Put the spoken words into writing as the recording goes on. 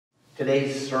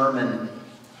Today's sermon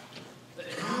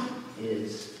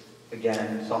is,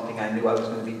 again, something I knew I was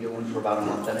going to be doing for about a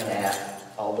month and a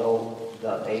half, although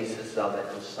the basis of it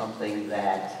was something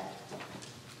that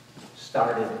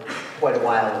started quite a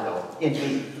while ago in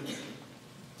me.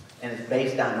 And it's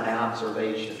based on my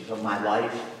observations of my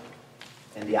life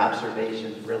and the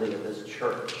observations really of this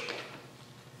church.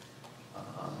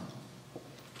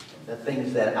 The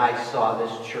things that I saw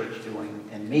this church doing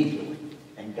and me doing,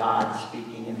 and God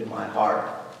speaking into my heart.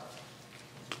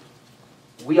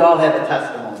 We all have a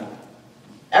testimony.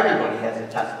 Everybody has a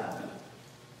testimony.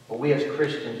 But we as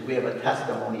Christians, we have a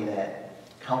testimony that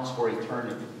counts for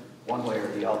eternity, one way or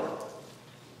the other.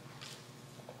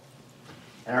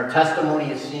 And our testimony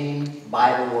is seen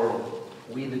by the world.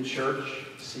 We, the church,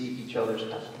 see each other's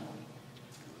testimony.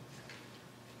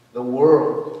 The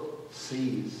world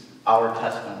sees our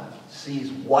testimony, sees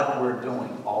what we're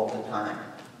doing all the time.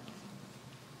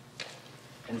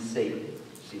 And Satan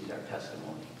sees our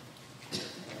testimony.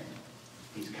 And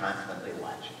he's constantly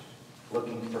watching,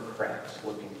 looking for cracks,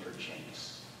 looking for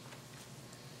chinks.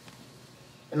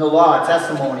 In the law, a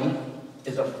testimony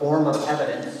is a form of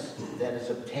evidence that is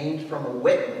obtained from a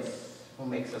witness who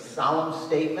makes a solemn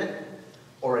statement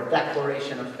or a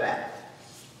declaration of fact.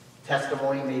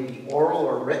 Testimony may be oral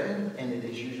or written, and it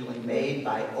is usually made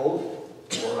by oath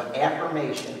or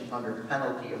affirmation under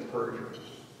penalty of perjury.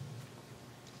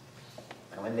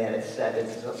 Now, in that it's said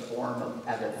it's a form of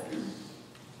evidence.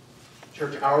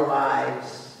 Church, our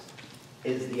lives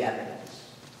is the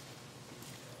evidence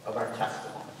of our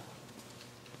testimony.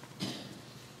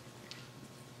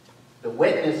 The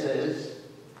witnesses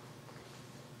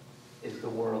is the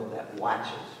world that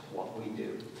watches what we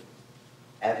do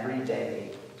every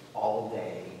day, all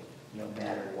day, no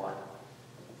matter what.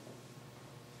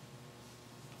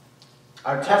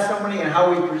 Our testimony and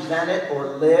how we present it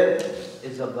or live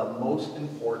is of the most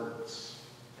importance.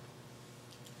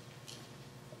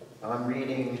 I'm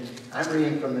reading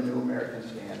from the New American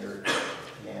Standard,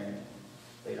 and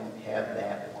they don't have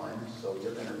that one, so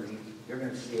you're going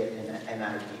to see it in the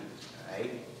NIV, all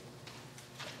right?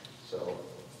 So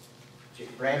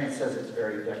Brandon says it's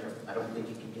very different. I don't think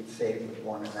you can get saved with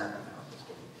one and not.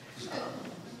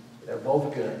 They're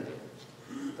both good.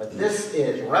 But this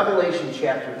is Revelation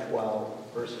chapter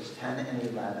 12, verses 10 and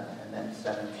 11, and then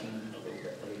 17 a little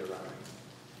bit later on.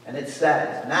 And it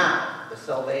says, "Now the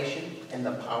salvation and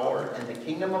the power and the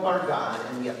kingdom of our God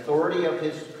and the authority of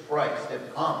his Christ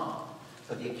have come.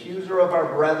 For the accuser of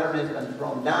our brethren has been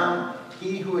thrown down,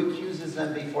 he who accuses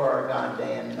them before our God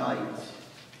day and night.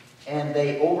 And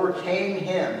they overcame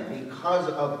him because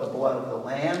of the blood of the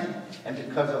Lamb and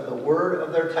because of the word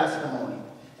of their testimony.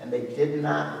 And they did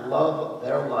not love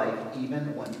their life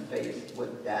even when faced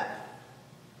with death."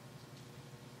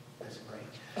 Let's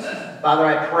pray. Father,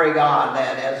 I pray, God,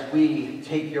 that as we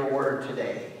take your word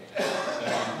today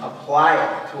and apply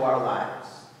it to our lives,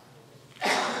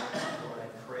 Lord, I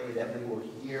pray that we will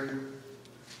hear,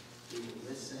 we will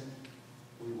listen,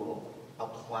 we will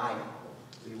apply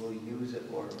it. We will use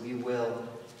it, Lord. We will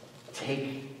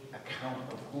take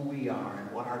account of who we are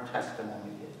and what our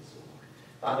testimony is, Lord.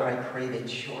 Father, I pray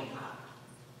that your power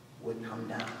would come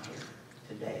down here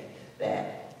today,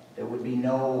 that there would be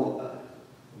no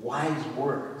wise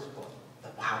words, but the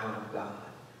power of God,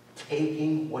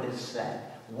 taking what is said,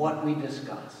 what we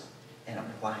discuss, and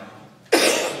applying it to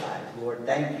our lives. Lord,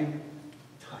 thank you.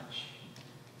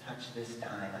 Touch this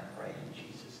time, I pray, in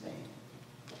Jesus' name.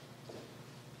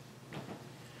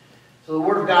 So the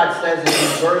Word of God says in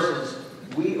these verses,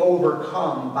 we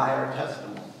overcome by our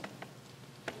testimony.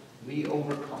 We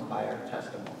overcome by our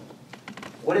testimony.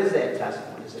 What is that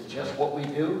testimony? Is it just what we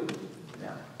do?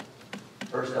 No.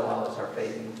 First of all, it's our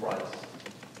faith in Christ.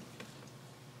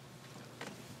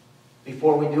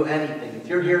 Before we do anything, if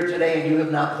you're here today and you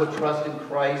have not put trust in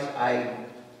Christ, I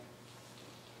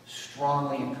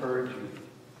strongly encourage you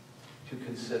to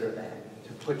consider that,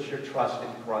 to put your trust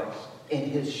in Christ, in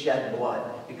his shed blood,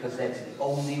 because that's the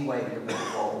only way you're going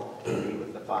to go to be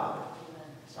with the Father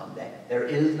someday. There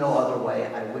is no other way.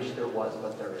 I wish there was,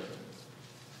 but there isn't.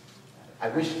 I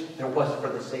wish there was for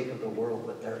the sake of the world,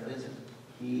 but there isn't.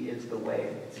 He is the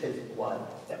way. It's his blood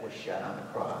that was shed on the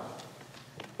cross.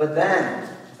 But then,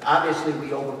 obviously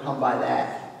we overcome by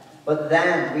that. But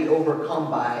then we overcome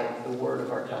by the word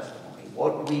of our testimony,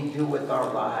 what we do with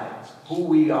our lives, who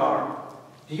we are.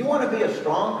 Do you want to be a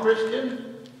strong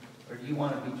Christian? Or do you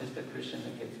want to be just a Christian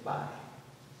that gets by?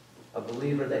 A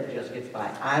believer that just gets by.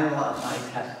 I want my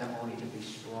testimony to be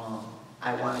strong.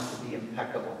 I want it to be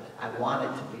impeccable. I want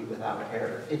it to be without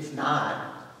error. It's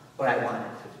not, but I want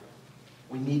it to be.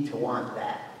 We need to want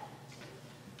that.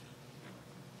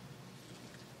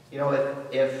 You know,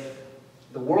 if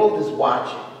the world is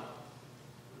watching.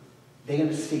 They're going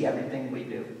to see everything we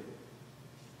do.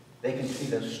 They can see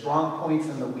the strong points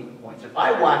and the weak points. If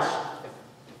I watch,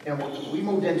 and we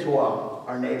moved into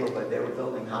our neighborhood, they were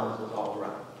building houses all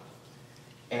around.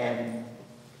 And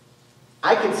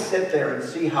I could sit there and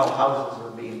see how houses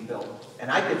were being built.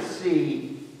 And I could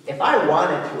see, if I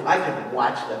wanted to, I could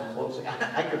watch them closely.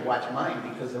 I could watch mine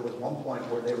because there was one point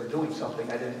where they were doing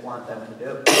something I didn't want them to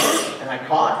do. And I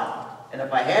caught it. And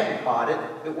if I hadn't caught it,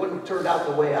 it wouldn't have turned out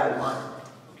the way I wanted.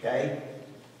 Okay?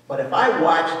 But if I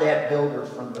watch that builder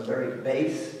from the very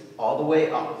base all the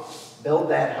way up, build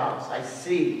that house, I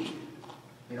see,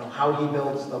 how he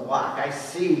builds the block. I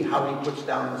see how he puts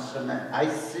down the cement. I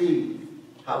see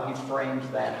how he frames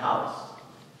that house.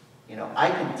 I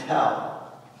can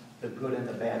tell the good and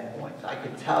the bad points. I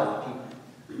can tell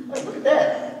people, oh, look at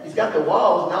that. He's got the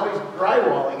walls, now he's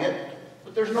drywalling it,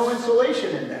 but there's no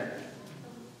insulation in there.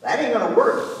 That ain't going to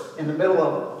work in the middle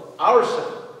of our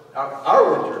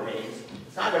winter days.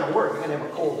 It's not going to work. You're going to have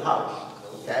a cold house,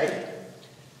 okay?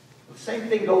 The same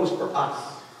thing goes for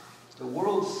us. The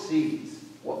world sees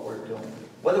what we're doing.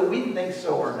 Whether we think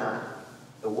so or not,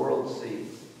 the world sees.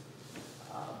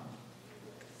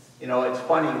 It's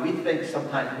funny. We think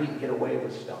sometimes we can get away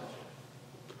with stuff.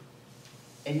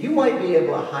 And you might be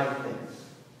able to hide things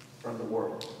from the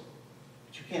world,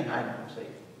 but you can't hide them from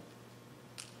Satan.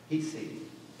 He sees,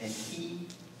 and he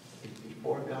is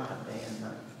before God day and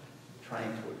night,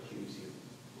 trying to accuse you.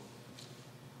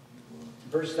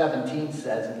 Verse 17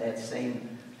 says in that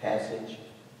same passage,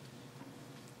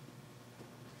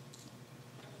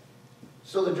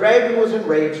 so the dragon was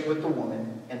enraged with the woman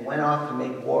and went off to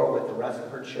make war with the rest of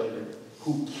her children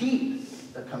who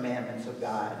keep the commandments of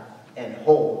God and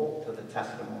hold to the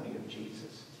testimony of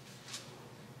Jesus.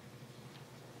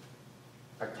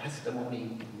 Our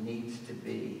testimony needs to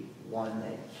be one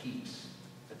that keeps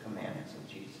the commandments of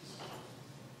Jesus.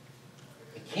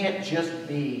 It can't just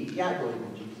be, yeah, I believe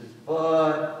in Jesus,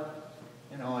 but,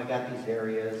 I got these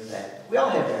areas that, we all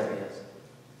have areas,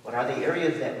 but are they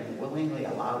areas that we willingly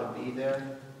allow to be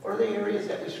there, or are they areas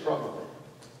that we struggle with?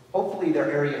 Hopefully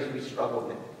they're areas we struggle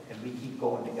with, and we keep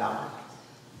going to God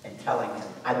and telling him,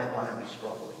 I don't want to be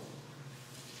struggling.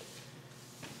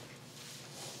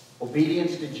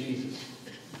 Obedience to Jesus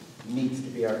needs to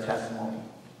be our testimony.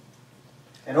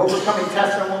 An overcoming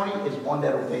testimony is one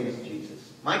that obeys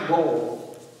Jesus. My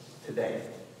goal today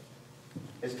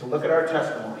is to look at our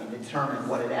testimony and determine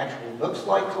what it actually looks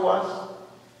like to us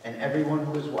and everyone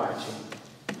who is watching,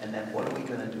 and then what are we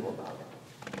going to do about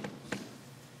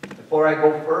it? Before I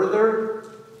go further,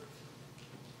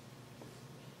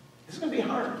 this is going to be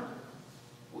hard.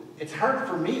 It's hard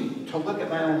for me to look at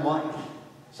my own life.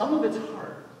 Some of it's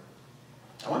hard.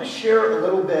 I want to share a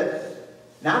little bit,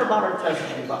 not about our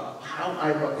testimony, but how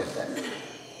I look at that.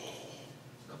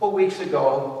 A couple weeks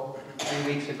ago,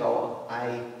 3 weeks ago,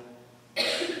 I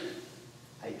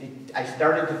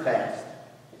started to fast,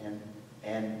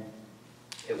 and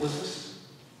it was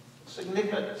a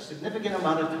significant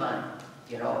amount of time,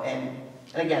 and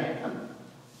again,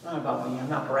 it's not about me, I'm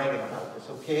not bragging about this,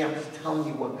 okay? I'm just telling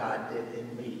you what God did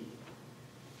in me.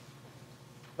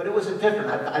 But it was different.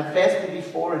 I fasted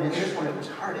before, and in this one it was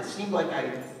hard. It seemed like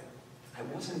I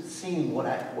wasn't seeing what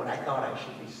I thought I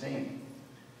should be seeing.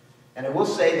 And I will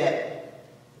say that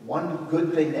one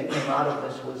good thing that came out of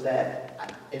this was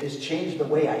that it has changed the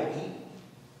way I eat.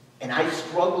 And I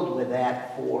struggled with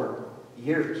that for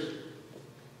years.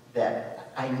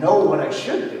 That I know what I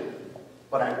should do,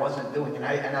 but I wasn't doing. And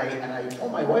I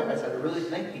told my wife, I said, I really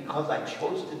think because I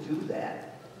chose to do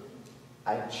that,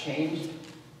 I've changed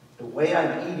the way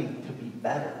I'm eating to be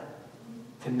better.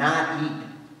 To not eat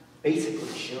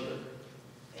basically sugar.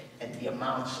 And the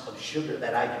amounts of sugar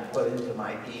that I can put into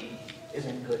my being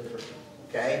isn't good for me.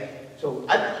 Okay? So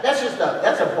that's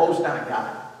a boast on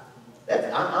God.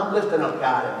 I'm lifting up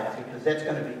God in that because that's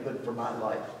going to be good for my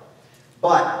life.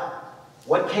 But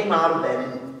what came out of that,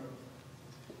 and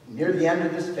near the end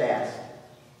of this fast,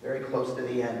 very close to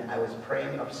the end, I was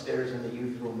praying upstairs in the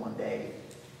youth room one day,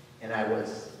 and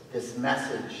this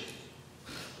message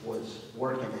was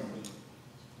working in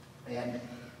me. And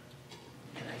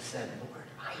I said, Lord,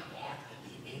 I have to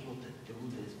be able to do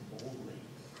this boldly.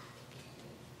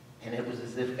 And it was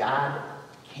as if God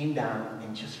came down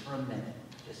and just for a minute,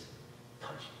 just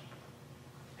touched me.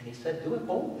 And he said, do it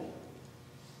boldly.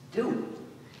 Do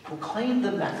it. Proclaim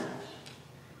the message.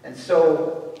 And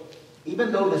so,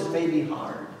 even though this may be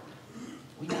hard,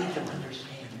 we need to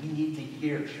understand, we need to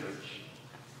hear, church,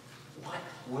 what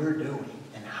we're doing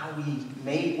and how you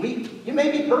may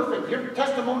be perfect. Your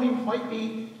testimony might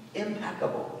be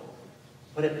impeccable.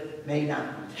 but it may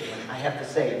not be true. And I have to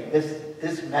say,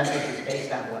 this message is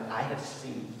based on what I have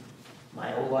seen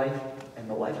my whole life and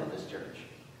the life of this church.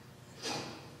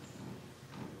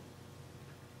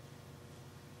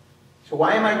 So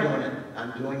why am I doing it?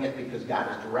 I'm doing it because God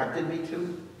has directed me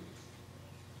to.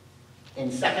 In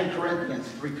 2 Corinthians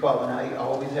 3:12, and I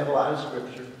always have a lot of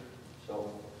scripture,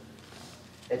 so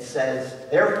it says,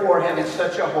 therefore, having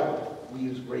such a hope, we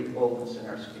use great boldness in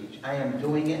our speech. I am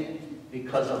doing it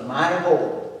because of my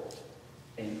hope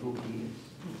in who He is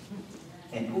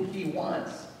and who He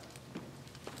wants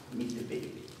me to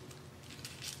be.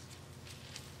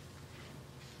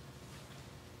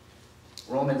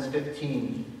 Romans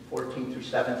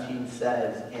 15:14-17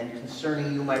 says, and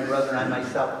concerning you, my brethren, I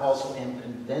myself also am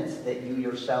convinced that you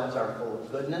yourselves are full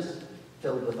of goodness,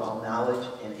 filled with all knowledge,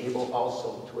 and able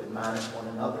also to admonish one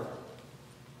another.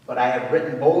 But I have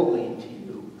written boldly to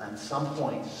you on some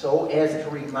points, so as to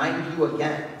remind you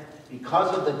again,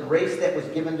 because of the grace that was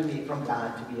given to me from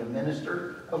God to be a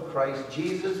minister of Christ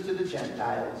Jesus to the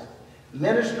Gentiles,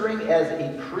 ministering as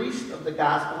a priest of the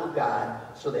gospel of God,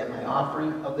 so that my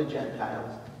offering of the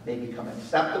Gentiles may become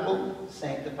acceptable,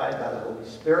 sanctified by the Holy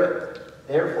Spirit.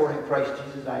 Therefore, in Christ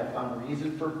Jesus, I have found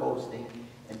reason for boasting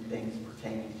in things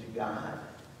pertaining to God.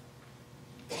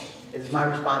 It's my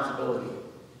responsibility.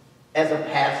 As a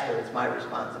pastor, it's my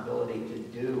responsibility to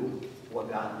do what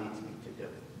God leads me to do.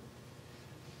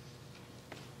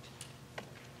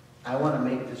 I want to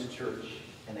make this church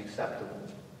an acceptable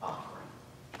offering.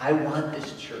 I want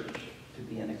this church to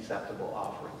be an acceptable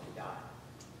offering to God.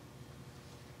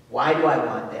 Why do I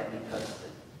want that? Because the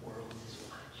world is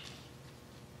watching.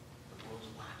 The world's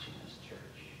watching this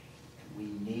church. And we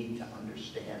need to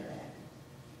understand that.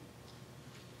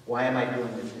 Why am I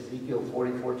doing this? Ezekiel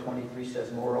 44:23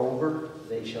 says, moreover,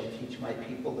 they shall teach my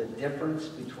people the difference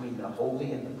between the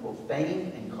holy and the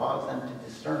profane, and cause them to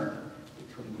discern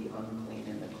between the unclean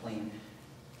and the clean.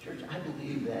 Church, I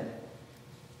believe that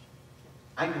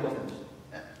I didn't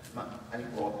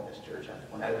grow up in this church.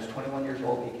 When I was 21 years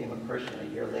old, I became a Christian. A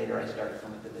year later, I started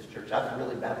coming to this church. I've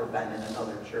really never been in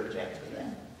another church after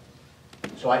that.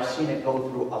 So I've seen it go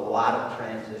through a lot of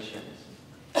transitions.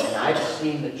 And I've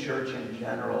seen the church in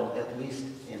general, at least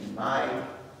in my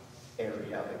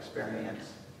area of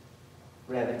experience,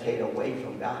 gravitate away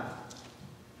from God.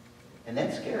 And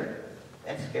that's scary.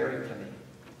 That's scary to me.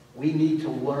 We need to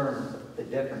learn the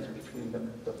difference between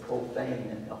the profane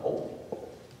and the holy.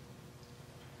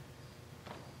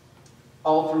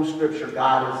 All through Scripture,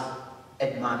 God is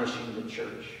admonishing the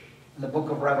church. In the book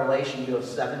of Revelation, you have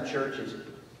 7 churches.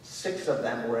 6 of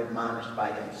them were admonished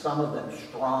by Him, some of them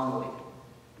strongly.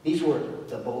 These were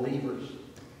the believers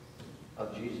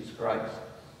of Jesus Christ.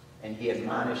 And He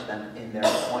admonished them in their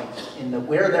points,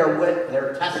 where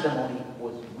their testimony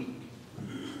was weak.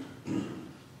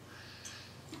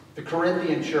 The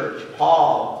Corinthian church,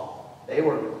 Paul, they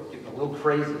were getting a little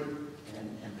crazy.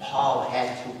 And Paul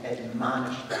had to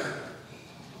admonish them,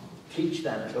 teach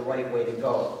them the right way to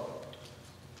go.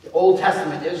 The Old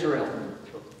Testament Israel.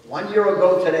 1 year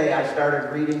ago today, I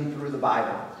started reading through the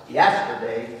Bible.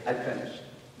 Yesterday, I finished.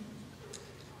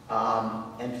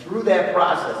 And through that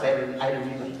process, I had to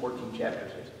read like 14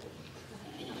 chapters.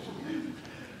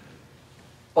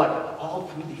 But all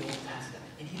through the Old Testament,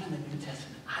 and even the New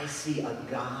Testament, I see a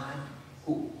God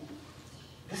who,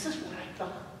 this is what I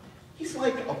thought. He's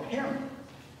like a parent.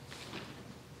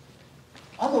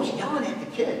 Almost yelling at the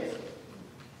kids.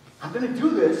 I'm going to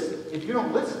do this if you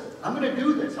don't listen. I'm going to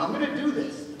do this. I'm going to do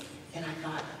this. And I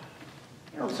thought,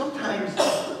 sometimes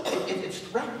it's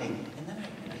threatening. And then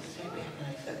I sat back and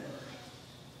I said,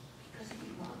 because He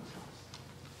loves us.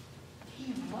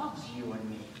 He loves you and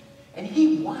me. And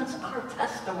He wants our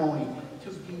testimony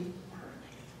to be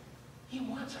perfect. He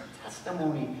wants our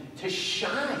testimony to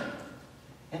shine.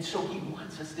 And so He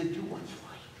wants us to do what's right.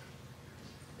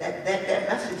 That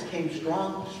message came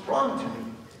strong to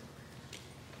me.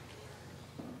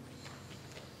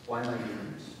 Why am I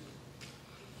doing this?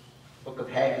 Book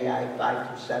of Haggai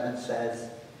 5-7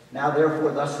 says, now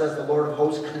therefore, thus says the Lord of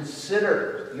hosts,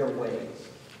 consider your ways.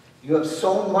 You have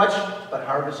sown much, but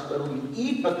harvest little. You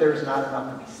eat, but there is not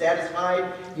enough to be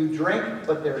satisfied. You drink,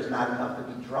 but there is not enough to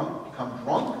become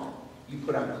drunk. You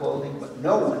put on clothing, but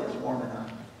no one is warm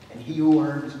enough. And he who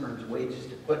earns wages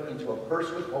to put into a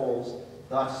purse with holes.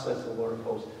 Thus says the Lord of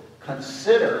hosts,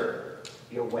 consider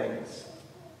your ways.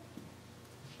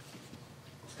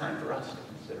 It's time for us to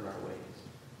consider our ways.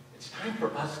 It's time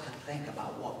for us to think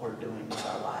about what we're doing with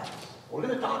our lives. We're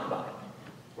going to talk about it.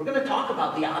 We're going to talk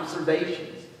about the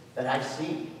observations that I've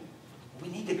seen. We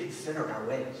need to consider our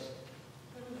ways.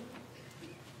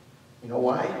 You know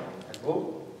why? I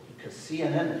vote because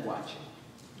CNN is watching.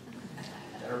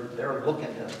 They're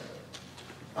looking to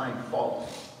find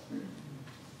faults.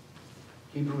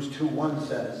 Hebrews 2:1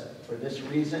 says, for this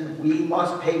reason, we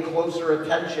must pay closer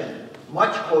attention,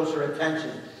 much closer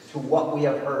attention to what we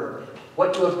have heard,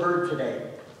 what you have heard today,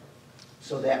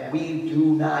 so that we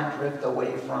do not drift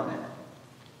away from it.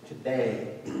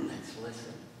 Today, let's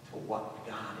listen to what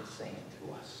God is saying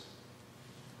to us.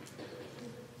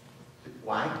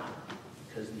 Why?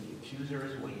 Because the accuser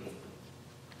is waiting.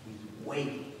 He's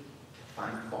waiting to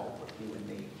find fault with you and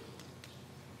me.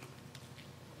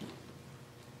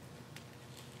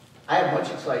 I have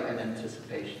much excitement and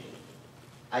anticipation.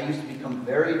 I used to become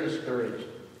very discouraged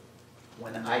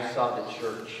when I saw the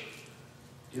church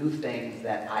do things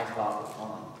that I thought were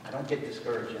wrong. I don't get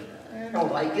discouraged. I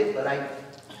don't like it, but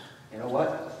you know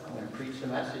what? I'm going to preach the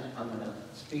message. I'm going to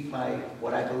speak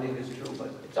what I believe is true, but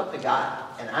it's up to God.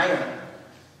 And I am.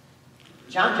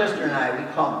 John Jester and I, we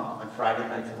come on Friday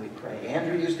nights and we pray.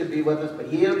 Andrew used to be with us, but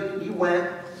he went.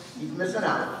 He's missing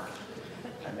out.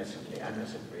 I miss him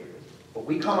greatly. But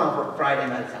we come on Friday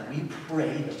nights and we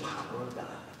pray the power of God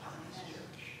upon His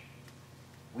church.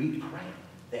 We pray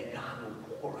that God will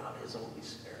pour out His Holy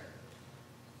Spirit.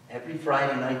 Every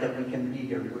Friday night that we can be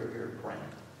here, we're here praying.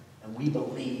 And we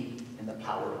believe in the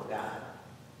power of God.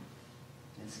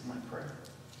 And this is my prayer,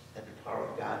 that the power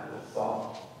of God will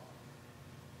fall.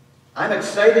 I'm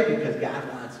excited because God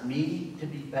wants me to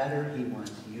be better. He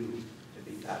wants you to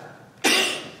be better.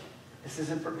 This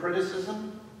isn't for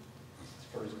criticism. It's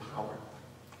for His power.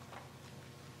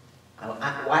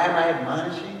 Why am I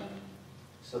admonishing?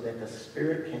 So that the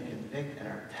Spirit can convict and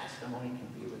our testimony can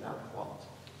be without fault.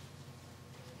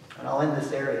 And I'll end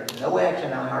this area. No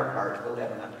action on our part will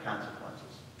have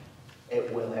consequences.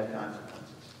 It will have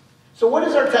consequences. So what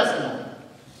is our testimony?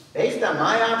 Based on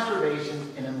my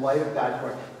observations and in light of God's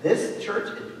Word, this church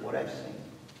is what I've seen.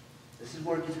 This is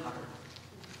where it gets hard.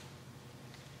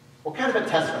 What kind of a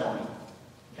testimony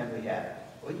can we have?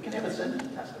 Well, you can have a sinful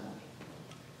testimony.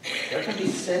 There can be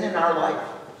sin in our life.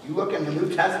 You look in the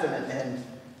New Testament and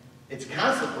it's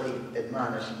constantly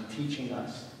admonishing, teaching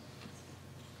us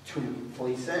to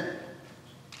flee sin.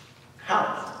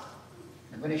 How?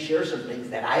 I'm going to share some things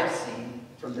that I've seen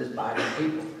from this body of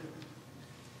people.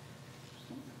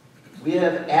 We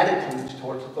have attitudes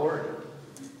towards authority.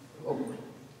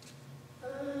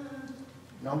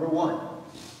 Number one,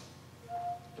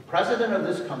 the president of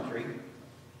this country,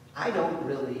 I don't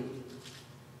really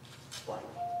like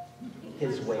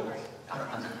his ways.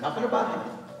 Nothing about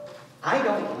him. I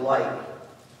don't like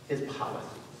his policies.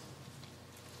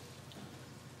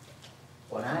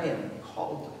 But I am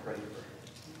called to pray for him.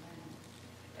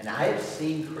 And I have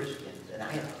seen Christians, and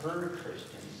I have heard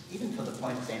Christians, even to the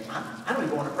point of saying, I don't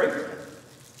even want to pray for him.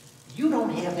 You don't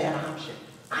have that option.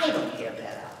 I don't have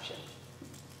that option.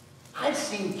 I've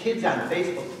seen kids on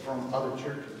Facebook from other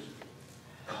churches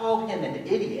call him an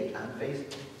idiot on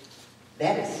Facebook.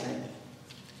 That is sin.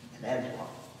 And that is wrong.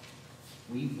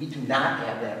 We do not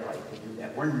have that right to do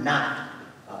that. We're not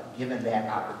given that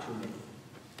opportunity.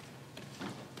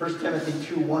 1 Timothy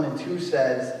 2:1 and 2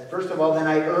 says, first of all, then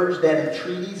I urge that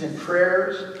entreaties and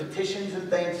prayers, petitions and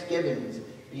thanksgivings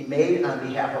be made on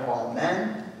behalf of all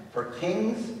men, for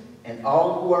kings, and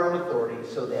all who are in authority,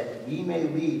 so that we may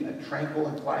lead a tranquil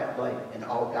and quiet life in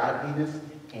all godliness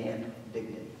and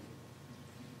dignity.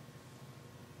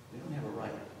 We don't have a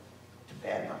right to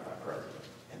badmouth our president.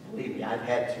 And believe me, I've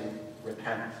had to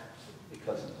repent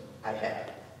because I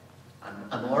have.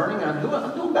 I'm learning, I'm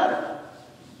doing better.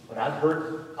 But I've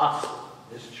heard us,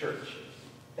 this church,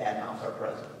 badmouth our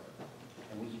president.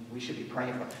 And we should be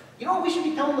praying for him. You know what we should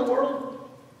be telling the world?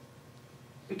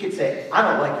 We could say, I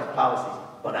don't like his policies,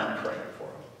 but I'm praying for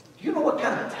him. Do you know what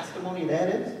kind of a testimony that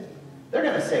is? They're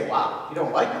going to say, wow, you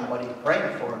don't like him, but you're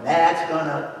praying for him. That's going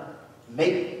to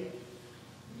make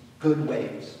good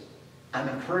waves. I'm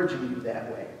encouraging you that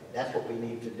way. That's what we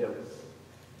need to do.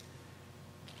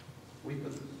 We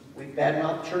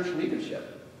badmouth church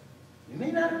leadership. You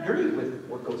may not agree with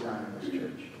what goes on in this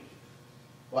church.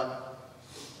 But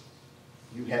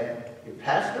you have your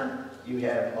pastor, you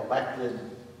have elected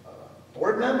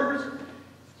board members.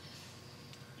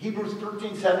 Hebrews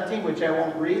 13:17, which I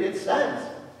won't read, it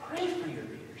says, pray for your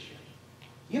leadership.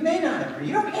 You may not agree.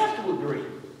 You don't have to agree.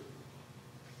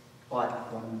 But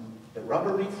when the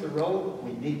rubber meets the road,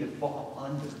 we need to fall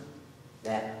under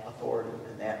that authority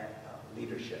and that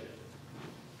leadership.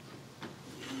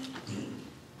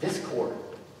 Discord.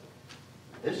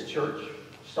 This church,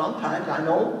 sometimes, I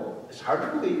know it's hard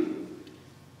to believe,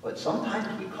 but sometimes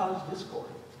we cause discord.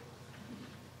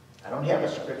 I don't have a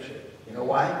scripture. You know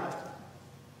why?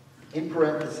 In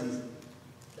parentheses,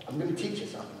 I'm going to teach you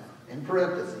something now. In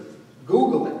parentheses,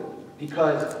 Google it.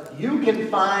 Because you can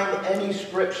find any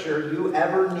scripture you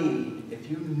ever need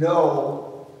if you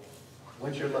know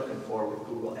what you're looking for with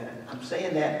Google. And I'm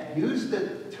saying that use the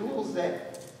tools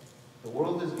that the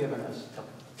world has given us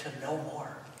to know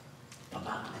more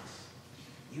about this.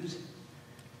 Use it.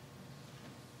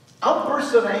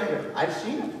 Outbursts of anger. I've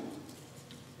seen them.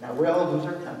 Now, we all lose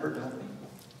our temper, don't we?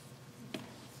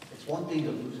 It's one thing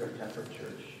to lose our temper,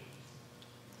 church.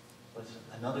 But it's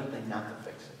another thing not to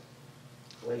fix it.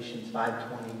 Galatians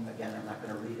 5:20, again, I'm not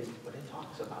going to read it, but it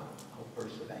talks about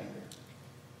outbursts of anger.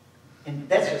 And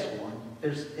that's just one.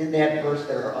 In that verse,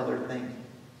 there are other things.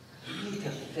 We need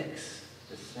to fix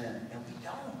the sin, and we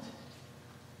don't.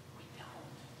 We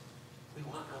don't. We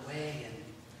walk away and we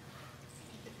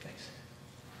need to fix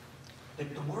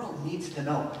it. The world needs to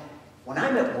know. When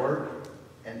I'm at work,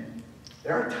 and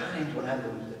there are times when I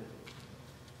lose it,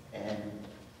 and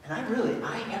I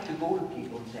have to go to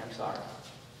people and say, I'm sorry.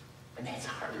 And that's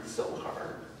hard. It's so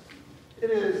hard.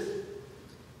 It is.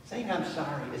 Saying I'm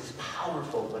sorry is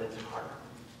powerful, but it's hard.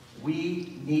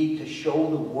 We need to show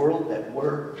the world that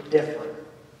we're different.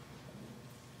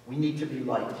 We need to be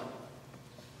light.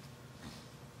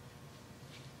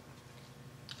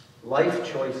 Life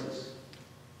choices.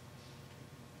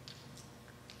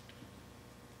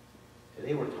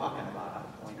 Today we're talking about how to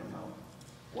point them out.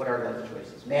 What are life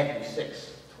choices? Matthew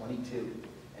 6:22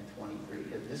 and 23.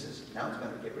 Now it's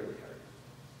going to get really hard.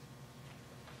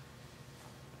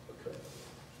 Okay.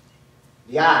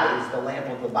 The eye is the lamp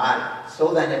of the body.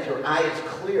 So then if your eye is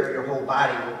clear, your whole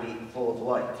body will be full of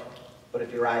light. But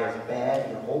if your eye is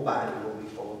bad, your whole body will be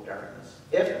full of darkness.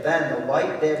 If then the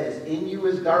light that is in you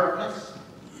is darkness,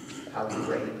 how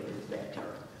great is that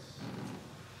darkness?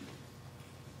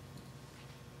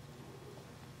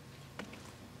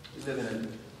 We live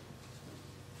in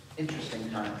interesting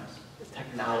times. The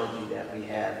technology that we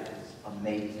have is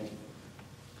amazing.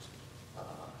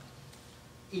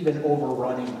 Even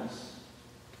overrunning us.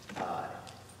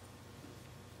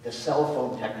 The cell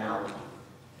phone technology,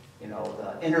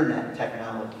 the internet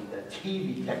technology, the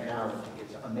TV technology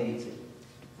is amazing.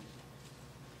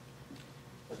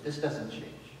 But this doesn't change.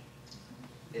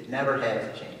 It never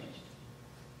has changed.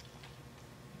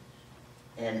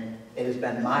 And it has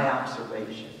been my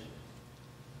observation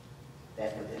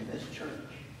that within this church,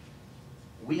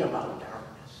 we allow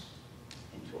darkness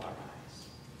into our eyes.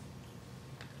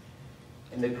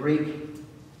 In the Greek,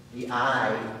 the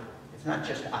eye, it's not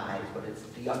just eyes, but it's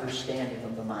the understanding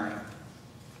of the mind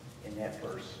in that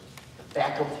verse. The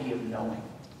faculty of knowing.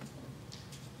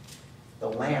 The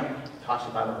lamp, talks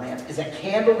about a lamp, is a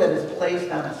candle that is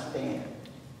placed on a stand.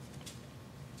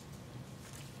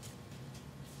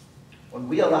 When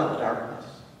we allow darkness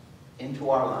into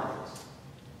our lives,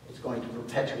 it's going to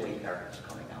perpetuate darkness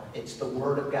coming out. It's the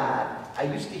Word of God. I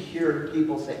used to hear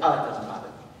people say, oh, it doesn't bother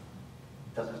me.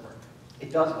 It doesn't work.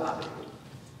 It does bother you.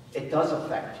 It does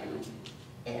affect you.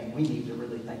 And we need to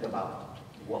really think about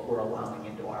what we're allowing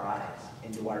into our eyes,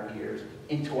 into our ears,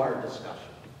 into our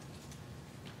discussion.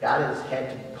 God has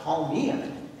had to call me on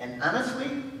it. And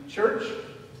honestly, church,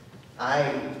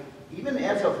 even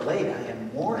as of late, I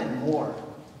am more and more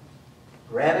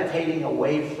gravitating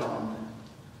away from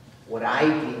what I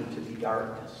deem to be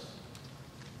darkness.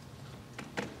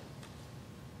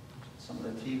 Some of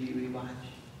the TV we watch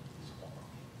is horrible.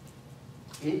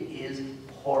 It is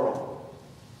horrible.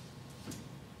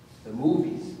 The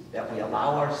movies that we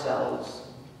allow ourselves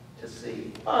to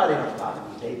see, oh, they don't bother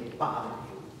you, they bother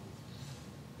you.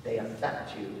 They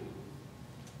affect you.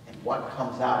 And what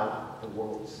comes out, the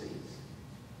world sees.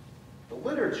 The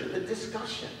literature, the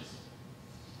discussions.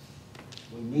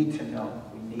 We need to know.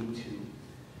 We need to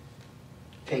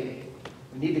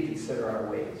consider our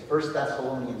ways. 1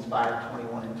 Thessalonians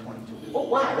 5:21 and 22. Well,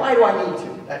 why? Why do I need to?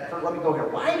 Let me go here.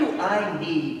 Why do I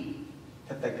need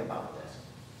to think about this?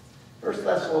 1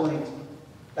 Thessalonians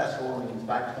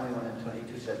 5:21 and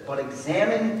 22 says, but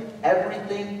examine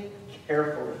everything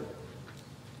carefully.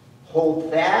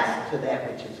 Hold fast to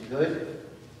that which is good.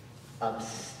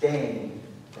 Abstain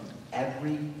from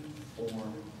every form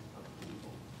of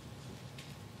evil.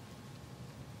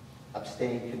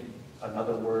 Abstain,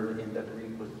 another word in the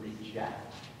Greek was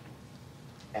reject.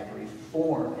 Every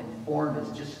form, and form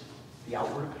is just the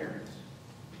outward appearance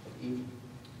of evil.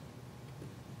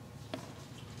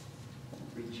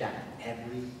 Reject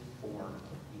every form of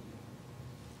evil.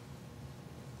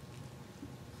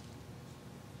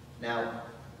 Now,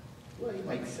 well, you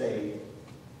might say,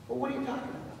 well, what are you talking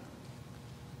about?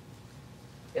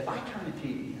 If I turn the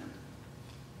TV on,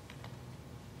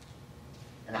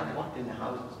 and I've walked into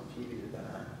houses and TVs have been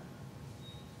on,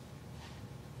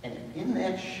 and in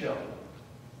that show,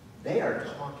 They are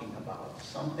talking about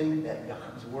something that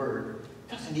God's Word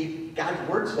doesn't even, God's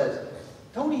Word says,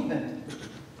 don't even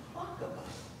talk about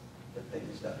the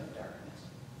things that are in darkness.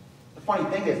 The funny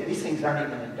thing is, these things aren't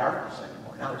even in darkness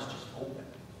anymore. Now it's just open.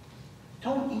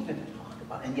 Don't even talk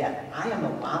about it. And yet, I am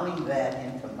allowing that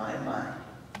into my mind.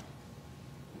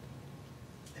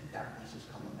 And darkness is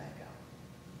coming back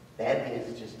out. That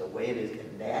is just the way it is.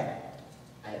 And that,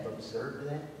 I have observed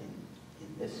that in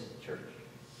this church.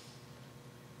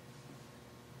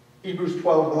 Hebrews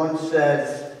 12:1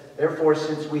 says, therefore,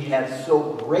 since we have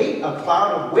so great a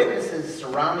cloud of witnesses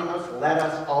surrounding us, let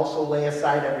us also lay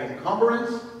aside every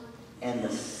encumbrance and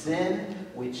the sin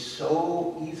which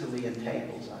so easily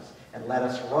entangles us. And let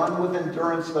us run with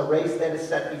endurance the race that is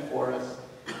set before us,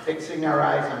 fixing our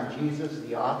eyes on Jesus,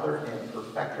 the author and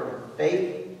perfecter of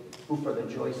faith, who for the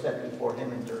joy set before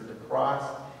him endured the cross,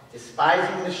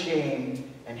 despising the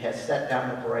shame, and has sat down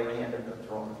at the right hand of the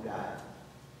throne of God.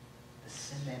 The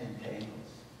sin that entangles.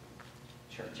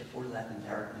 Church, if we're letting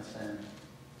darkness in,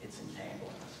 it's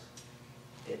entangling us.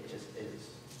 It just is.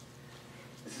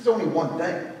 This is only one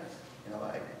thing.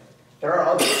 There are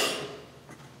others.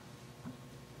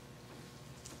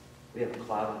 We have a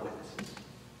cloud of witnesses.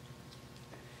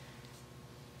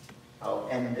 I'll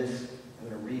end this. I'm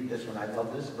going to read this one. I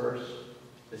love this verse.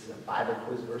 This is a Bible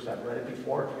quiz verse. I've read it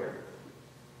before here.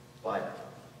 But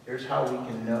here's how we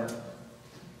can know.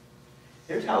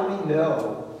 Here's how we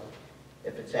know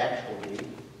if it's actually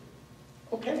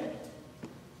okay.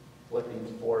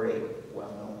 Philippians 4:8,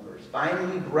 well-known verse.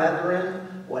 Finally,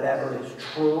 brethren, whatever is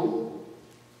true,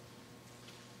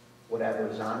 whatever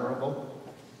is honorable,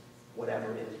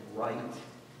 whatever is right,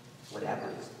 whatever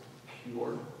is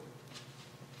pure,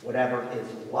 whatever is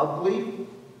lovely,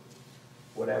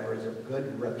 whatever is of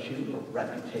good repute or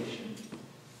reputation,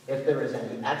 if there is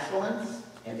any excellence,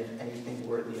 and if anything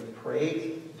worthy of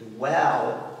praise,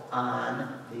 dwell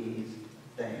on these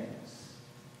things.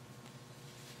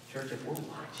 Church, if we're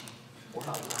watching, we're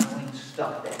allowing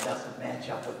stuff that doesn't match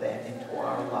up with that into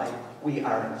our life, we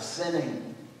are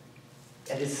sinning.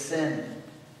 That is sin.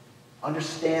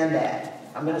 Understand that.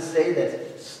 I'm going to say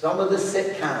this. Some of the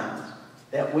sitcoms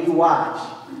that we watch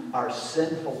are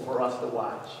sinful for us to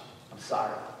watch. I'm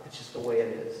sorry. It's just the way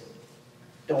it is.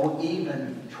 Don't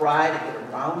even try to get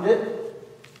around it.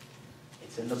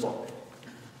 It's in the book.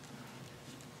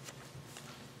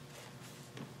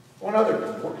 One other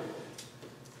thing.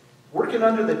 Working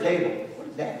under the table. What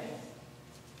does that mean?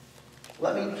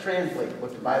 Let me translate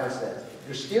what the Bible says.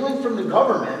 You're stealing from the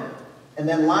government and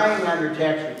then lying on your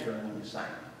tax return when you sign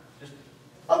it.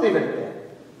 I'll leave it at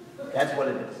that. That's what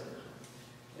it is.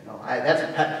 That's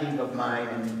a pet peeve of mine,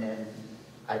 and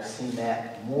I've seen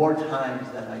that more times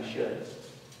than I should.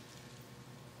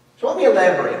 So let me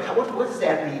elaborate. What does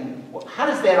that mean? How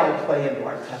does that all play into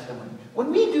our testimony?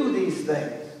 When we do these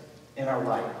things in our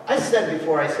life, I said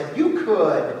before, you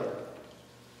could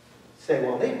say,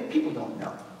 well, people don't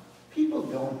know. People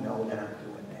don't know that I'm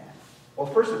doing that. Well,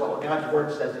 first of all, God's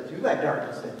Word says if you let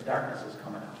darkness in, darkness is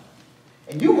coming out.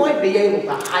 And you might be able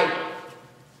to hide it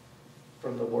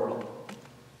from the world.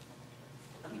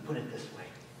 Let me put it this way.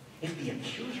 If the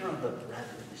accuser of the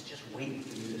brethren is just waiting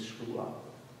for you to screw up,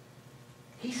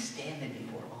 he's standing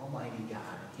before Almighty God.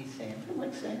 He's saying, what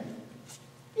am I saying?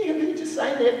 He just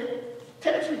signed that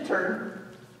tax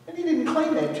return, and he didn't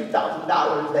claim that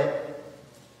 $2,000 that...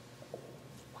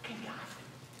 What can God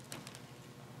do?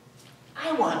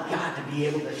 I want God to be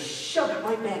able to shove it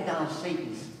right back down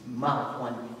Satan's mouth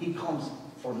when he comes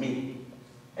for me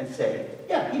and say,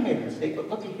 yeah, he made a mistake, but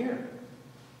look at here.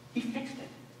 He fixed it.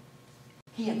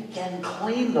 He again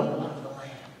claimed the blood of the Lamb.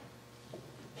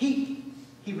 He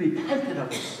repented of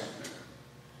his sin.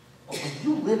 But when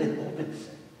you live in open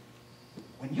sin,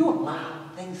 when you allow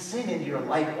things sin into your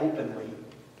life openly,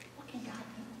 what can God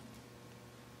do?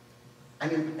 I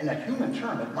mean, in a human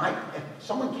term, if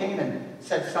someone came and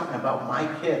said something about my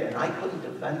kid and I couldn't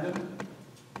defend him,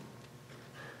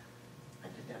 I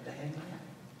just have to hang my head.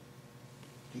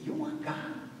 Do you want God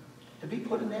to be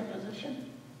put in that position?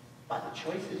 By the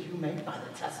choices you make, by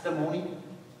the testimony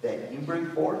that you bring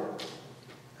forth?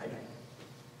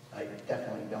 I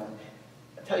definitely don't.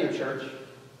 I tell you, church,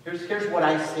 here's what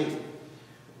I see.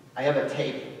 I have a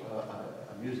tape,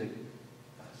 a music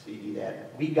CD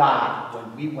that we got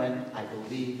when we went, I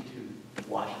believe, to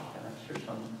Washington. I'm sure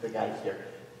some of the guys there.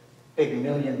 Big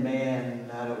Million Man,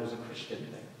 it was a Christian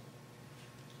thing.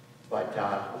 But it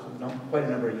was quite a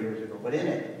number of years ago. But in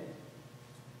it,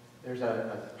 there's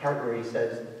a part where he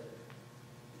says,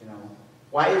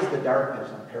 why is the darkness,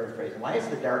 I'm paraphrasing, why is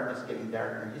the darkness getting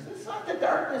darker? He says, it's not the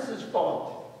darkness's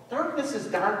fault. Darkness is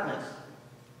darkness.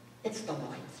 It's the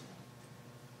light.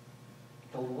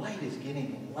 the light is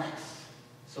getting less,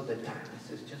 so the darkness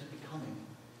is just becoming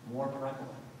more prevalent.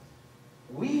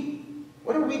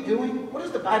 What are we doing? What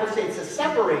does the Bible say? It says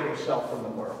separate yourself from the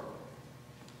world.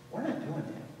 We're not doing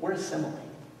that. We're assimilating.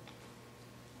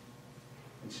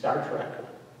 In Star Trek,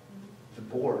 the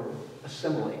Borg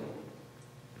assimilating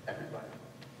everybody.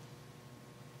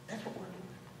 That's what we're doing.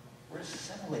 We're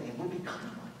assimilating. We're becoming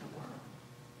like the world.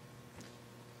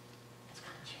 It's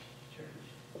got to change, church.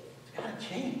 It's got to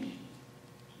change.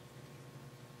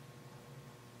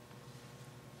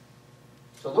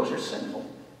 So those are sinful.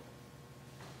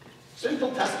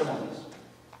 Sinful testimonies.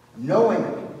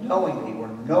 Knowingly, we're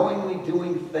knowingly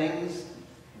doing things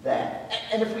that,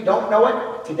 and if we don't know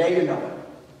it, today you know it.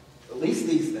 At least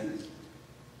these things.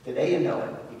 Today you know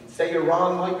it. You can say you're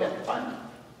wrong like that, fine.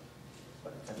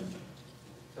 But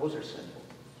those are sinful.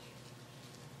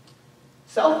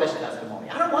 Selfish testimony.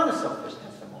 I don't want a selfish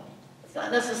testimony. It's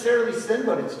not necessarily sin,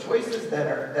 but it's choices that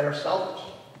are selfish.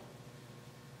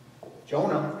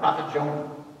 Jonah, prophet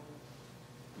Jonah,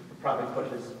 we could probably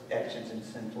put his actions in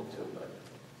sinful too, but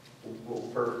we'll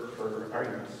for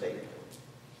argument's sake.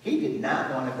 He did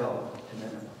not want to go to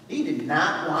Nineveh. He did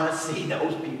not want to see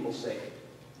those people saved.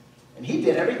 And he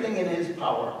did everything in his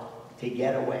power to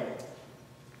get away.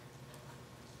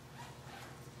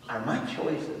 Are my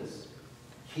choices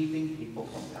keeping people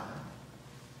from God?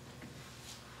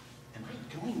 Am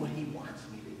I doing what he wants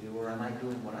me to do, or am I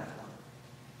doing what I want?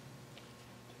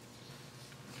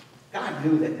 God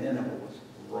knew that Nineveh was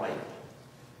ripe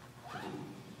to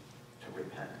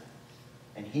repent.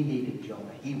 And he needed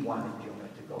Jonah. He wanted Jonah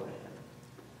to go to him.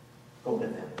 Go to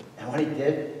them. And when he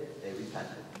did, they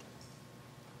repented.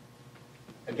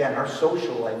 Again, our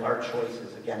social life, our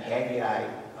choices. Again, Haggai,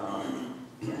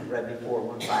 I read before,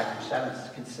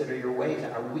 1:5-7, consider your ways.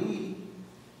 Are we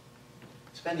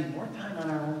spending more time on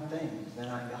our own things than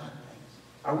on God things?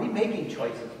 Are we making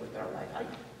choices with our life?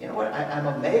 You know what? I'm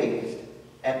amazed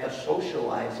at the social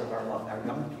lives of our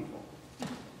young people.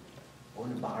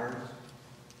 Going to bars.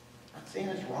 Not saying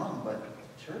it's wrong, but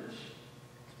church,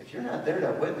 if you're not there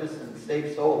to witness and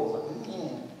save souls,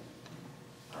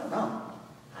 I don't know.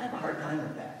 I have a hard time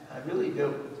with that. I really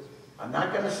do. I'm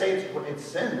not going to say it's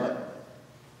sin, but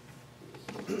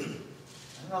I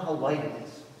don't know how light it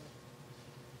is.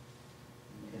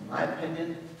 In my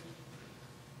opinion,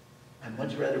 I'd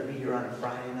much rather be here on a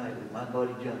Friday night with my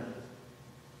buddy John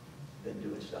than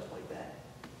doing stuff like that.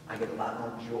 I get a lot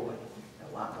more joy,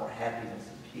 a lot more happiness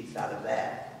and peace out of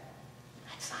that.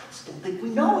 I still think we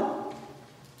know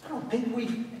it. I don't think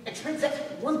we've experienced that.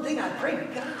 That's one thing I pray to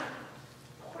God.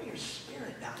 Pour your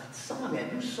spirit down. That song,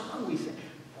 that new song we sing.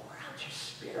 Pour out your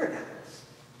spirit on us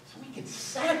so we can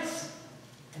sense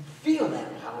and feel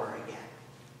that power again.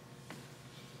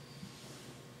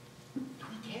 Do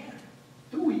we care?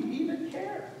 Do we even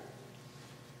care?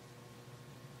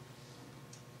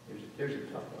 Here's a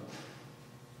tough one.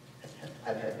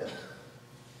 I've had to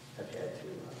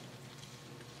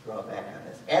draw back on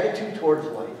this. Attitude towards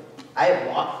life. I have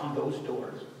walked through those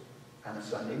doors on a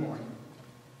Sunday morning.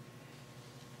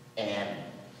 And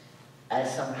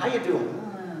as someone, how you doing?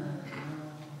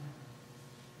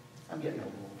 I'm getting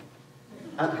old.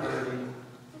 I'm hurting.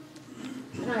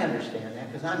 And I understand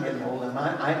that because I'm getting old and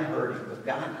I'm hurting. But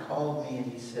God called me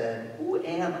and he said, who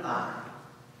am I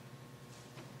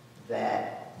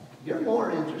that you're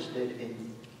more interested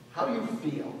in how you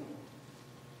feel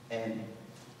and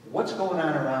what's going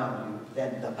on around you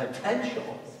than the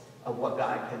potential of what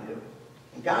God can do?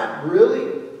 And God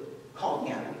really called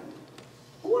me on it.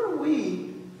 What are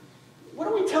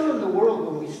we telling the world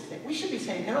when we say, we should be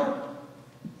saying,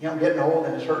 I'm getting old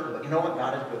and it's hurting, but you know what?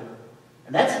 God is good.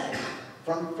 And that's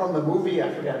from the movie, I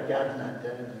forgot, God's Not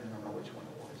Dead, I don't know which one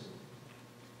it was.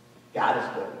 God is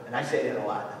good. And I say that a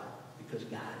lot now, because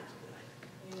God is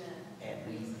good. Amen. And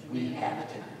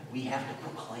we have to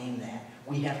proclaim that.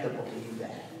 We have to believe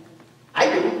that. I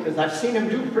do, because I've seen him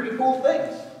do pretty cool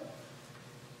things.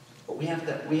 But we have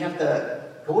to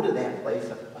go to that place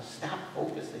of stop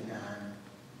focusing on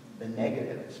the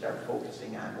negative and start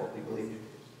focusing on what we believe.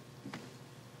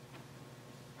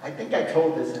 I think I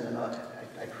told this in another,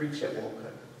 I preached at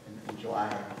Wolcott in July.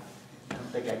 I don't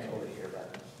think I told it here,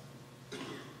 but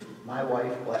my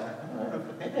wife,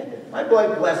 my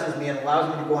wife blesses me and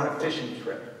allows me to go on a fishing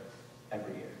trip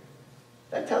every year.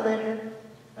 Did I tell that here?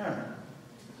 I don't know.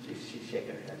 She's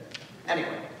shaking her head.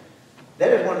 Anyway, that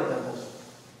is one of the most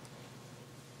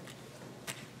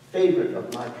favorite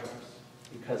of my trips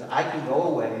because I can go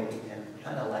away and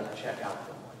kind of like check out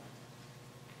from life.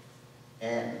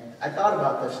 And I thought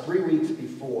about this 3 weeks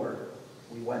before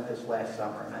we went this last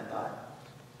summer, and I thought,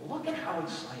 look at how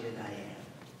excited I am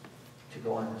to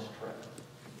go on this trip.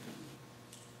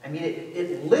 I mean,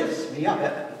 it lifts me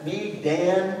up. Me,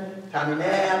 Dan, Tommy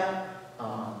Knapp,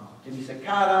 Jimmy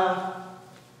Sakata,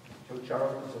 Joe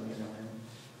Charles, some of you know him.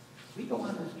 We go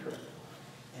on this trip,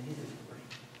 and it is great.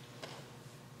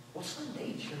 Well,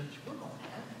 Sunday church, we're going to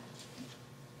heaven.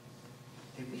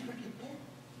 Did we forget that?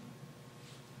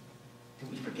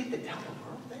 Did we forget to tell the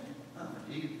world that? Oh,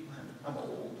 geez, I'm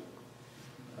old.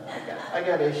 I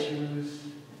got issues.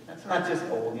 That's not just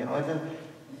old, you know.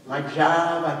 It's my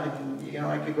job. I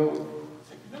could go.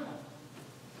 It's like, no,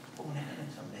 we're going to heaven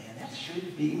someday, and that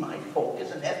should be my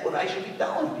focus, and that's what I should be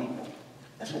telling people.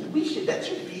 That's what we should. That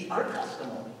should be our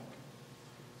testimony.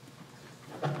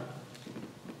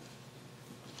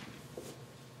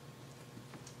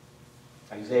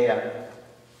 Isaiah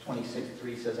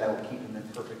 26:3 says, I will keep him in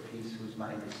perfect peace whose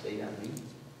mind is stayed on me.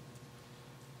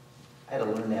 I had to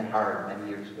learn that hard many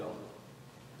years ago,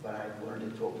 but I've learned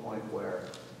it to a point where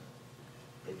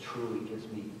it truly gives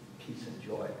me peace and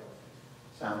joy.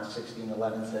 Psalm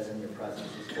 16:11 says, in your presence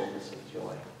is fullness of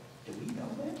joy. Do we know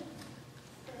that?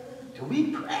 Do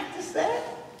we practice that?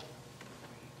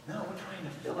 No, we're trying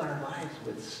to fill our lives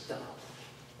with stuff,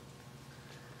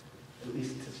 at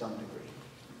least to some degree.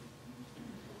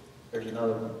 There's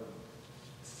another one.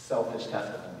 Selfish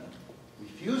testimony.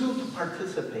 Refusal to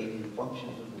participate in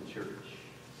functions of the church.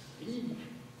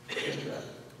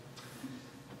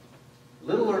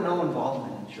 Little or no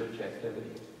involvement in church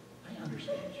activity. I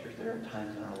understand church. There are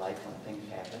times in our life when things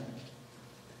happen.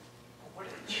 But we're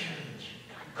the church.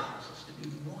 God calls us to be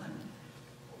one.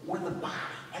 We're the body.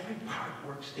 Every part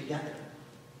works together.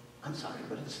 I'm sorry,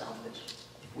 but it's selfish.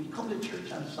 If we come to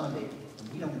church on Sunday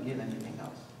and we don't give anything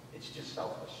else, it's just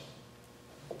selfish.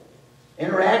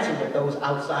 Interaction with those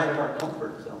outside of our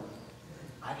comfort zone.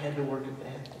 I've had to work at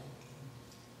that.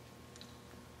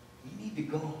 We need to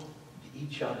go to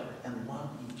each other and love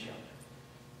each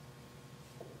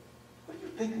other. What do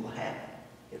you think will happen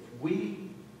if we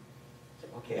say,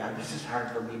 okay, this is hard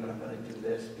for me, but I'm going to do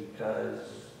this because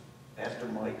Pastor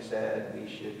Mike said we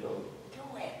should go.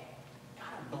 Do it.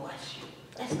 God bless you.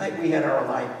 Last night we had our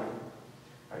life group,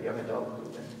 our young adult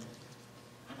group, and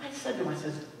I said to him, I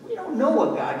says, we don't know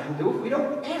what God can do if we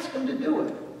don't ask him to do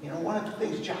it. You know, one of the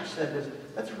things Josh said was,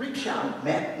 let's reach out.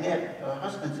 Matt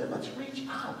husband said, let's reach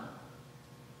out.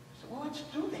 I said, well, let's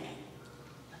do that.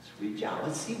 Let's reach out.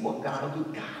 Let's see what God will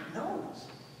do. God knows.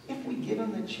 If we give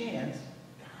him the chance,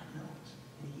 God knows.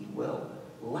 And he will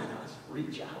let us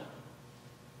reach out.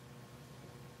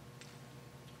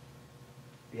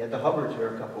 We had the Hubbards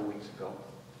here a couple weeks ago.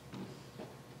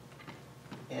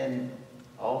 And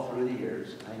all through the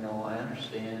years, I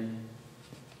understand,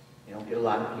 you don't get a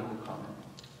lot of people coming.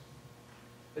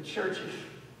 But church,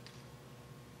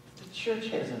 if the church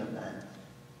has an event,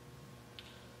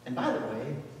 and by the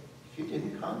way, if you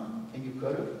didn't come and you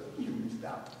could have, you missed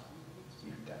out.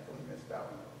 You definitely missed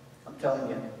out. I'm telling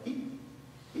you,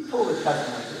 he told a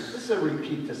testimony. This is a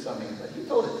repeat to some of you, but he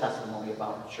told a testimony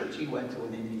about a church he went to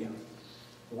in India,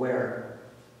 where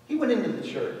he went into the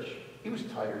church. He was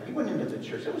tired. He went into the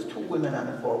church. There was two women on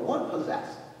the floor, one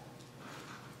possessed,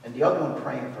 and the other one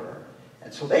praying for her.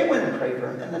 And so they went and prayed for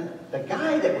her. And then the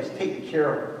guy that was taking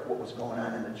care of what was going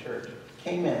on in the church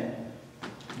came in,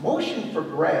 motioned for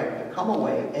Greg to come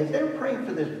away as they were praying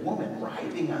for this woman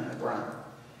writhing on the ground.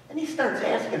 And he starts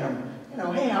asking them,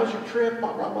 hey, how's your trip?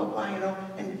 Blah, blah, blah, blah,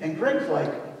 And Greg's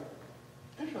like,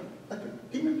 there's a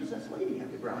demon-possessed lady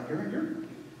on the ground here.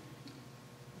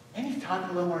 And he's talking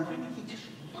a little more, and he just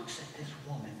looks at this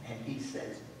woman and he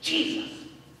says, Jesus.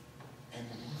 And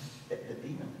the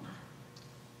demon laughed.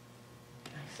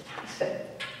 And I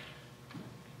said,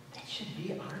 that should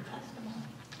be our testimony.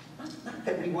 Not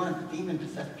that we want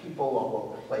demon-possessed people all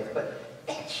over the place, but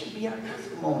that should be our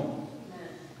testimony.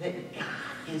 That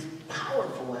God is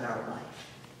powerful in our life.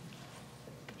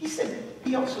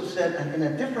 He also said in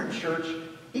a different church,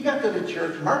 he got to the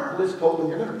church, Mark Bliss told him,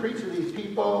 you're going to preach to these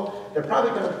people, they're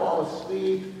probably going to fall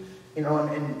asleep.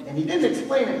 And he didn't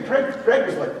explain it. And Greg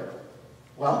was like,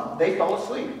 well, they fell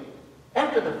asleep.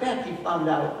 After the fact, he found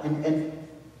out, and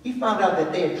he found out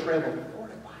that they had traveled 4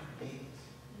 to 5 days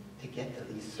to get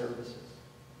to these services,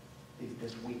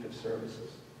 this week of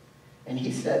services. And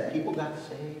he said people got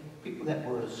saved. People that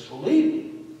were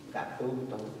asleep got filled with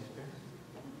the Holy Spirit.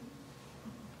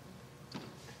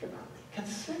 Think about it.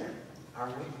 Consider our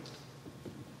ways.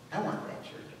 I want that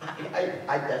church.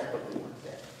 I desperately want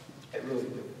that. I really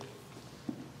do.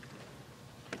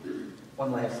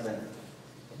 One last thing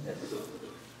in this.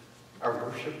 Our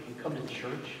worship, we come to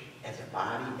church as a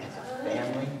body, as a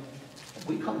family. If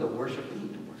we come to worship, we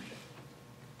need to worship.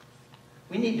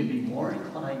 We need to be more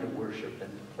inclined to worship than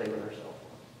to play with our cell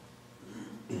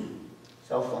phones.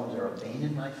 Cell phones are a bane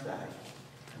in my side.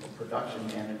 a production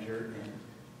manager, and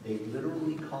they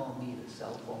literally call me the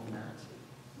cell phone Nazi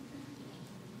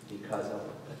because of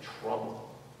the trouble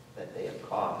that they have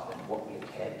caused and what we have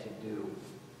had to do.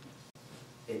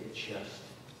 It just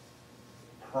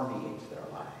permeates their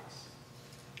lives.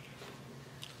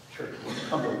 Church, when we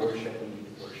come to worship, we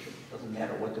need to worship. Doesn't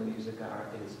matter what the music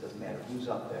is, doesn't matter who's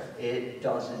up there. It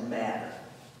doesn't matter.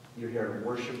 You're here to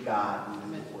worship God,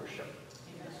 we need to worship.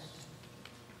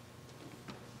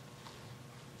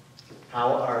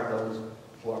 How are those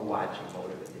who are watching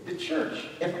motivated? The church.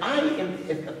 If I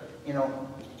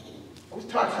was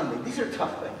taught something. These are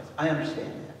tough things. I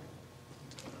understand that.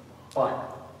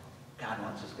 But God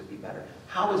wants us to be better.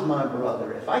 How is my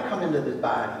brother, if I come into this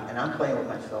body and I'm playing with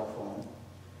my cell phone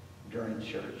during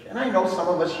church, and I know some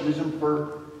of us use them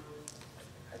for,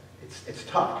 it's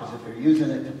tough, because if you're using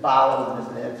it to follow,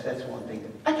 and that's one thing.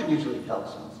 I can usually tell if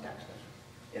someone's texting.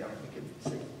 You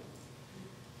can see.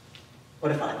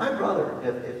 But if my brother,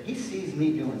 if he sees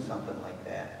me doing something like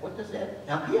that, what does that,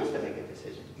 now he has to make a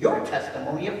decision. Your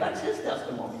testimony affects his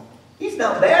testimony. He's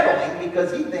now battling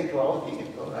because he thinks, well, if he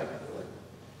can do it, I can do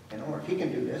it. Or if he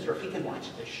can do this, or if he can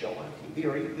watch this show on TV,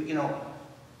 or,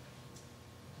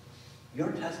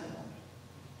 your testimony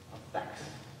affects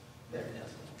their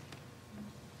testimony.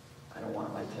 I don't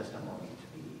want my testimony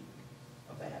to be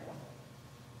a bad one.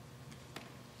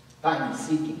 Finally,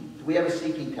 seeking. Do we have a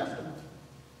seeking testimony?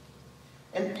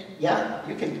 And yeah,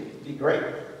 you can be great.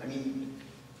 I mean,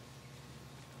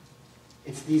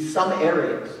 it's these some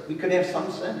areas. We could have some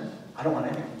sins. I don't want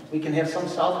any. We can have some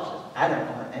selfishness. I don't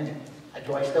want any.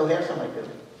 Do I still have some? I do.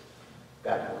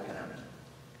 God's working on me.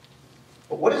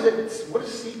 But what is it? What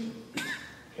is seeking?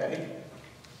 Okay.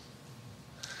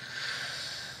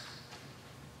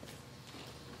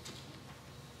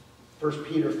 First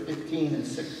Peter 15 and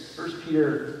 6. First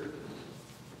Peter.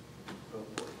 Go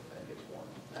for it. I think it's one.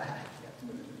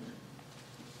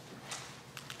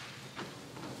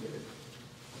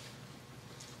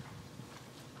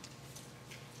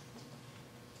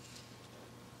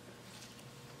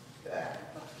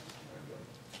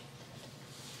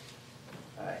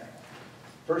 All right.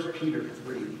 1 Peter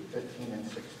 3, 15 and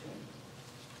 16.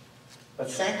 But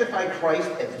sanctify Christ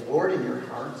as Lord in your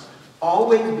hearts,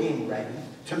 always being ready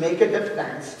to make a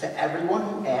defense to everyone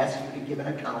who asks you to give an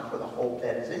account for the hope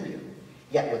that is in you.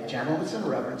 Yet with gentleness and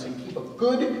reverence, and keep a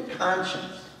good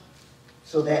conscience,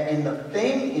 so that in the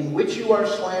thing in which you are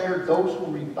slandered, those who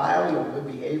revile your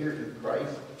good behavior in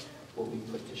Christ will be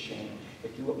put to shame.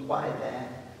 If you apply that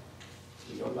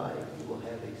to your life, you will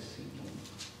have a seeking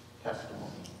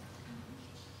testimony.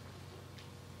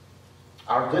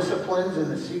 Our disciplines in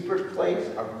the secret place,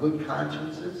 our good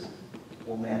consciences,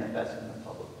 will manifest in the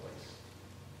public place.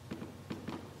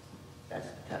 That's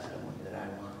the testimony that I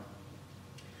want.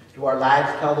 Do our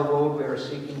lives tell the world we are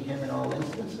seeking Him in all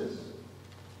instances?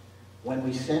 When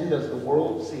we sin, does the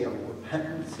world see a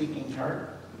repentant, seeking heart?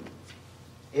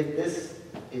 If this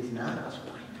is not us,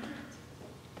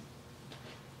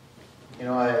 why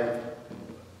not?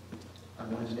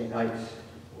 On Wednesday nights,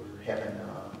 we're having,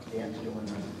 Dan's doing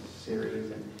a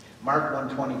series, and Mark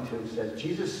 1:22 says,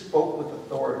 Jesus spoke with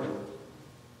authority,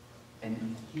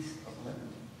 and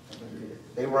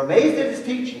they were amazed at his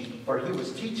teaching, for he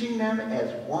was teaching them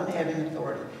as one having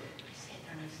authority. I sat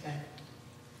there and I said,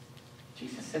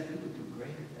 Jesus said we would do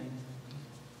greater things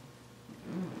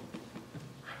than me.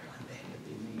 I want that to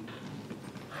be me.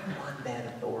 I want that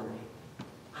authority.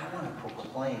 I want to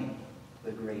proclaim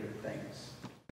the greater things.